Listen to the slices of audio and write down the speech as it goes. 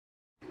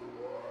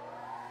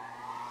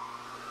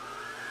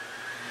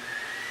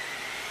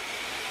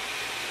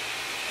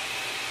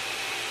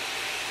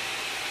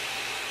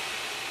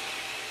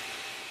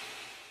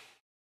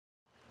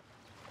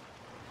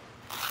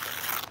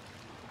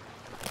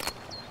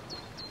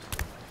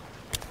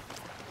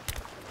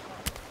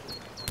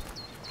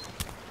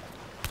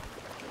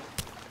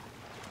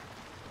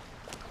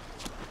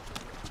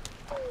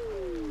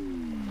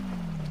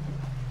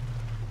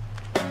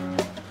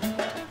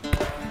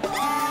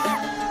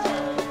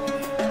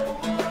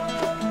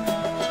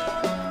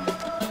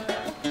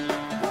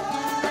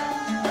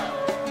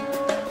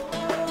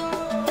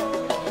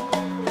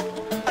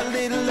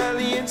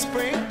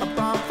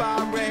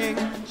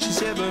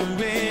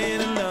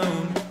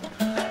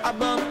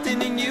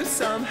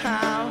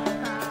somehow.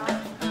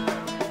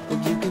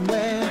 Well, you can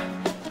wear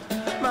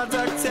my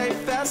duct tape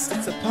vest,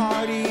 it's a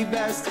party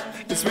vest,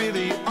 it's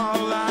really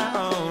all I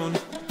own.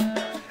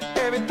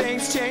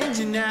 Everything's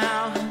changing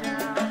now,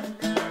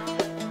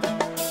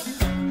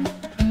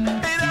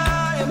 and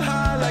I am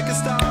high like a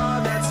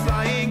star that's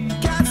flying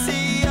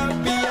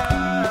Cassiopeia.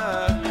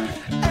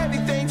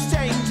 Everything's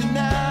changing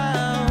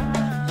now.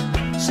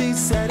 She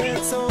said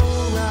it's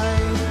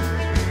alright.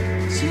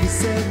 She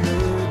said no,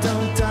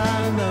 don't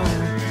die alone.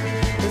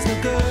 There's no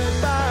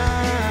goodbyes.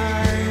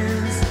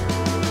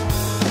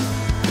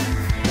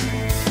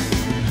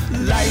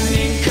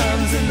 Lightning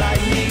comes and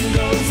lightning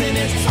goes, and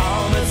it's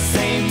all the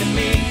same to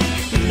me.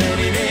 Let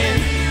it in,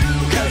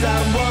 'cause I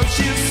want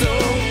you so.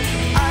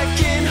 I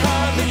can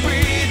hardly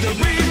breathe or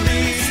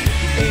release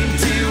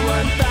into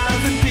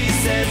 1,000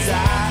 pieces.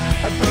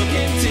 I broke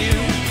into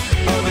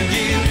over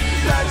you.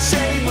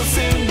 Bloodshed will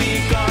soon be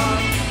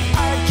gone.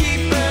 I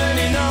keep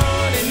burning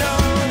on and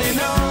on and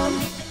on.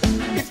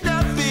 If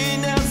nothing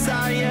else,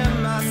 I am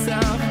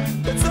myself.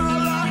 That's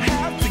all I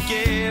have to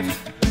give.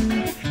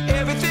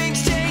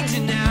 Everything's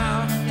changing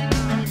now.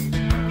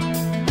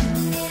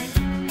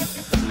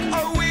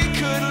 Oh, we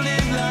could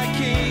live like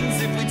kings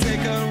if we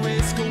take a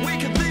risk, or we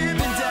could live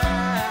in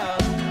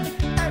doubt.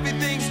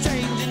 Everything's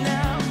changing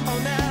now. Oh,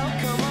 now,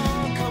 come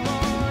on, come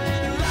on.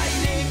 And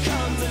lightning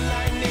comes and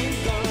lightning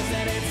goes,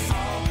 and it's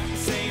all the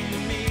same to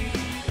me.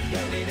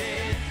 Let it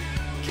in,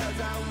 'cause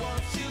I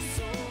want you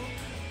so.